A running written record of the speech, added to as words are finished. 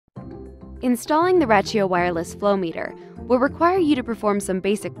Installing the Rachio Wireless Flow Meter will require you to perform some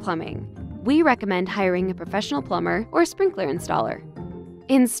basic plumbing. We recommend hiring a professional plumber or sprinkler installer.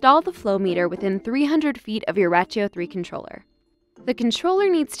 Install the flow meter within 300 feet of your Rachio 3 controller. The controller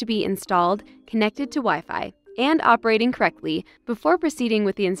needs to be installed, connected to Wi-Fi, and operating correctly before proceeding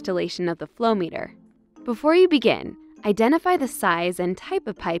with the installation of the flow meter. Before you begin, identify the size and type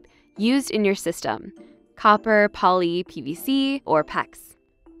of pipe used in your system: copper, poly, PVC, or PEX.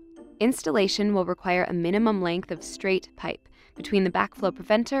 Installation will require a minimum length of straight pipe between the backflow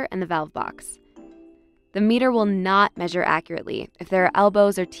preventer and the valve box. The meter will not measure accurately if there are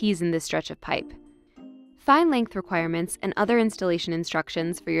elbows or T's in this stretch of pipe. Find length requirements and other installation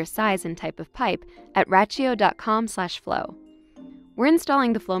instructions for your size and type of pipe at rachio.com/flow. We're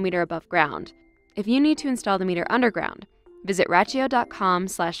installing the flow meter above ground. If you need to install the meter underground, visit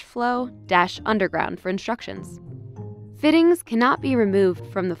rachio.com/flow-underground for instructions. Fittings cannot be removed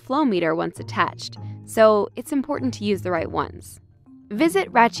from the flow meter once attached, so it's important to use the right ones.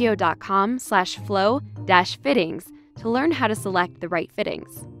 Visit rachio.com/flow-fittings to learn how to select the right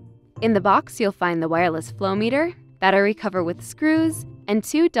fittings. In the box, you'll find the wireless flow meter, battery cover with screws, and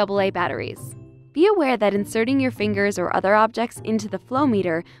 2 AA batteries. Be aware that inserting your fingers or other objects into the flow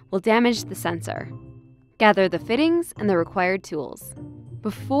meter will damage the sensor. Gather the fittings and the required tools.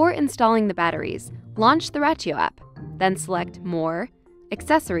 Before installing the batteries, launch the Rachio app. Then select More,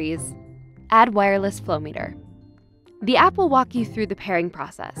 Accessories, Add Wireless Flow Meter. The app will walk you through the pairing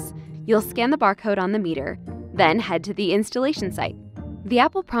process. You'll scan the barcode on the meter, then head to the installation site. The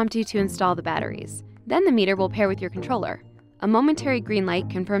app will prompt you to install the batteries. Then the meter will pair with your controller. A momentary green light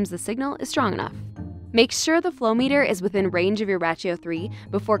confirms the signal is strong enough. Make sure the flow meter is within range of your Rachio 3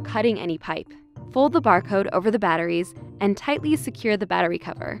 before cutting any pipe. Fold the barcode over the batteries and tightly secure the battery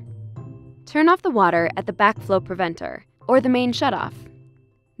cover. Turn off the water at the backflow preventer or the main shutoff.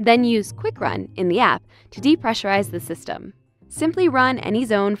 Then use Quick Run in the app to depressurize the system. Simply run any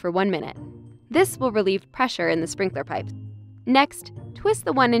zone for 1 minute. This will relieve pressure in the sprinkler pipe. Next, twist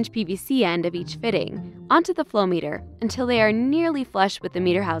the 1-inch PVC end of each fitting onto the flow meter until they are nearly flush with the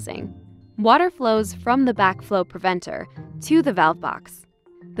meter housing. Water flows from the backflow preventer to the valve box.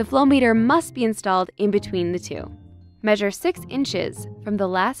 The flow meter must be installed in between the two. Measure 6 inches from the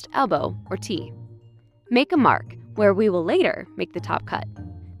last elbow or T. Make a mark where we will later make the top cut.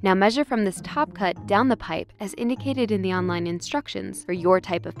 Now measure from this top cut down the pipe as indicated in the online instructions for your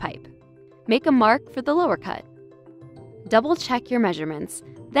type of pipe. Make a mark for the lower cut. Double check your measurements,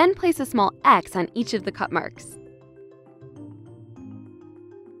 then place a small X on each of the cut marks.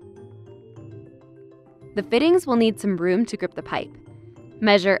 The fittings will need some room to grip the pipe.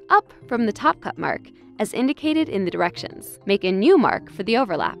 Measure up from the top cut mark as indicated in the directions. Make a new mark for the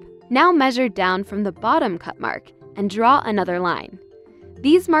overlap. Now measure down from the bottom cut mark and draw another line.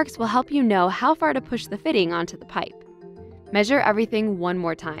 These marks will help you know how far to push the fitting onto the pipe. Measure everything one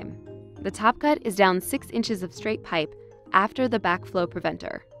more time. The top cut is down 6 inches of straight pipe after the backflow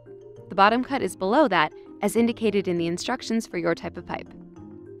preventer. The bottom cut is below that as indicated in the instructions for your type of pipe.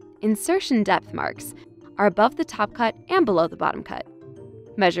 Insertion depth marks are above the top cut and below the bottom cut.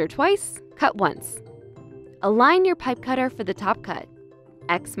 Measure twice, cut once. Align your pipe cutter for the top cut.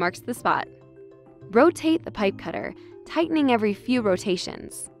 X marks the spot. Rotate the pipe cutter, tightening every few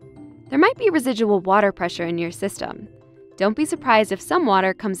rotations. There might be residual water pressure in your system. Don't be surprised if some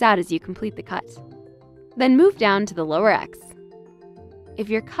water comes out as you complete the cut. Then move down to the lower X. If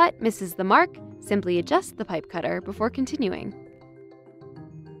your cut misses the mark, simply adjust the pipe cutter before continuing.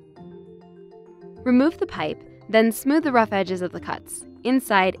 Remove the pipe, then smooth the rough edges of the cuts,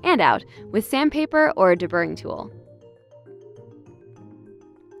 inside and out, with sandpaper or a deburring tool.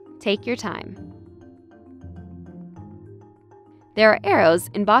 Take your time. There are arrows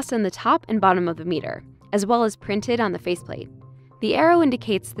embossed on the top and bottom of the meter, as well as printed on the faceplate. The arrow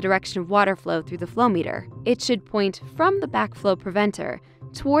indicates the direction of water flow through the flow meter. It should point from the backflow preventer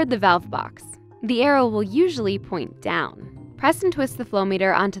toward the valve box. The arrow will usually point down. Press and twist the flow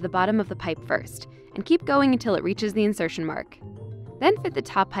meter onto the bottom of the pipe first, and keep going until it reaches the insertion mark. Then fit the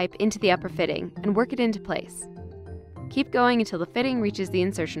top pipe into the upper fitting and work it into place. Keep going until the fitting reaches the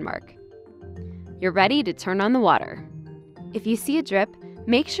insertion mark. You're ready to turn on the water. If you see a drip,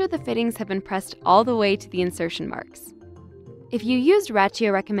 make sure the fittings have been pressed all the way to the insertion marks. If you used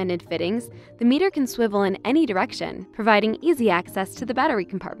Rachio recommended fittings, the meter can swivel in any direction, providing easy access to the battery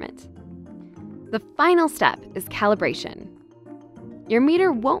compartment. The final step is calibration. Your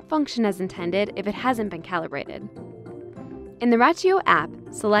meter won't function as intended if it hasn't been calibrated. In the Rachio app,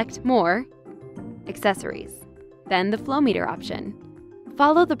 select More, Accessories, then the Flow Meter option.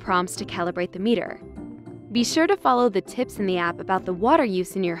 Follow the prompts to calibrate the meter. Be sure to follow the tips in the app about the water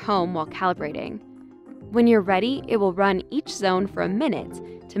use in your home while calibrating. When you're ready, it will run each zone for a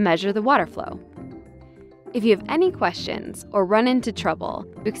minute to measure the water flow. If you have any questions or run into trouble,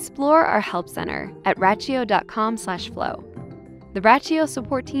 explore our Help Center at rachio.com/flow. The Rachio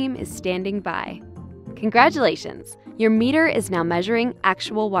support team is standing by. Congratulations! Your meter is now measuring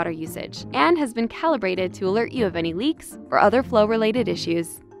actual water usage and has been calibrated to alert you of any leaks or other flow-related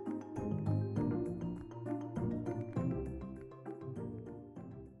issues.